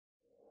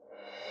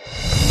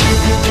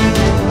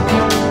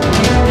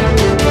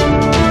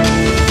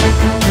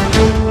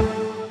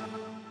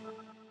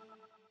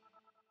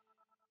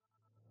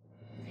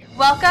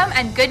Welcome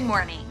and good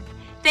morning.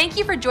 Thank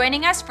you for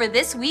joining us for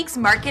this week's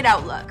Market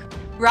Outlook,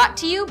 brought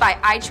to you by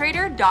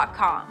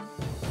iTrader.com.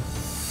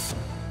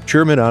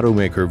 German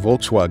automaker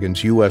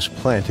Volkswagen's U.S.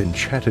 plant in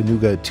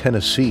Chattanooga,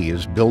 Tennessee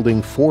is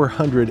building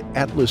 400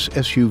 Atlas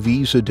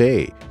SUVs a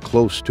day,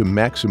 close to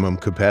maximum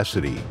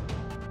capacity.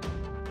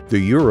 The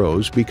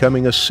euro's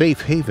becoming a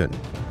safe haven,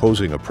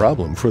 posing a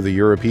problem for the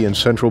European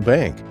Central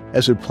Bank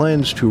as it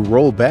plans to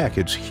roll back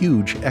its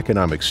huge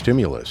economic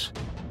stimulus.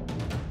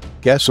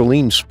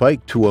 Gasoline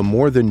spiked to a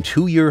more than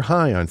two-year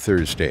high on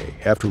Thursday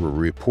after a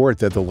report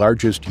that the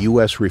largest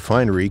U.S.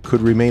 refinery could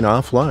remain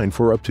offline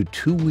for up to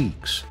 2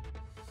 weeks.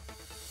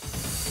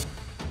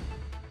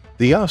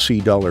 The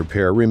Aussie-dollar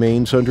pair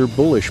remains under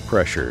bullish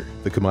pressure.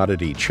 The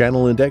commodity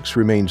channel index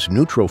remains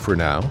neutral for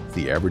now.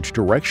 The average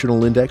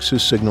directional index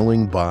is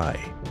signaling buy.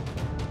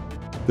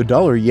 The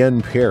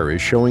dollar-yen pair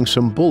is showing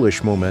some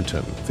bullish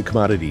momentum. The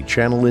commodity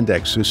channel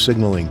index is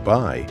signaling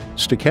buy.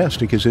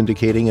 Stochastic is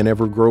indicating an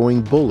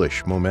ever-growing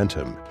bullish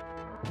momentum.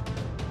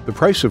 The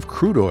price of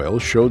crude oil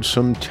showed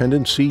some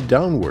tendency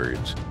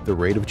downwards. The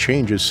rate of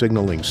change is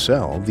signaling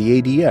sell.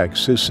 The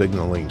ADX is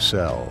signaling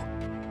sell.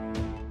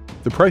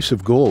 The price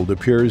of gold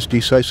appears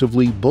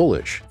decisively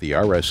bullish. The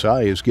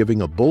RSI is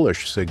giving a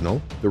bullish signal.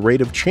 The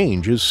rate of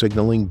change is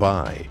signaling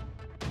buy.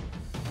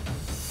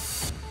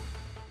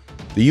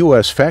 The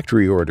U.S.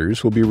 factory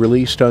orders will be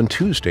released on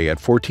Tuesday at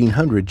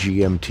 1400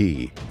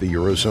 GMT. The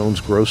Eurozone's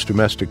gross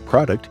domestic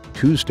product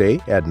Tuesday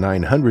at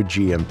 900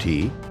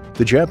 GMT.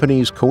 The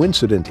Japanese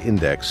coincident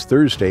index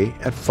Thursday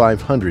at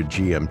 500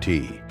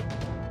 GMT.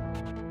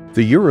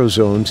 The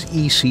Eurozone's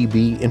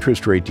ECB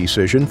interest rate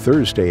decision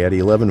Thursday at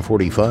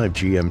 1145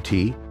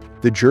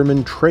 GMT. The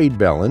German trade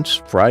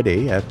balance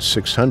Friday at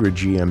 600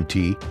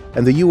 GMT.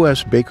 And the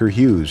U.S. Baker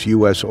Hughes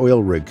U.S.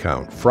 oil rig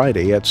count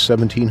Friday at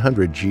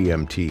 1700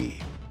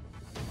 GMT.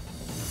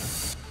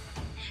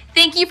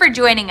 Thank you for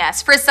joining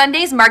us for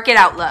Sunday's Market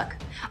Outlook.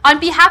 On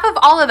behalf of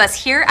all of us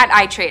here at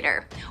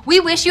iTrader, we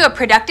wish you a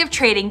productive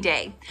trading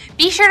day.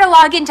 Be sure to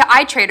log into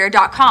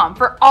iTrader.com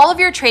for all of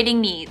your trading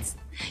needs.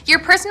 Your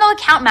personal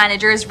account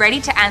manager is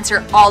ready to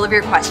answer all of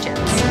your questions.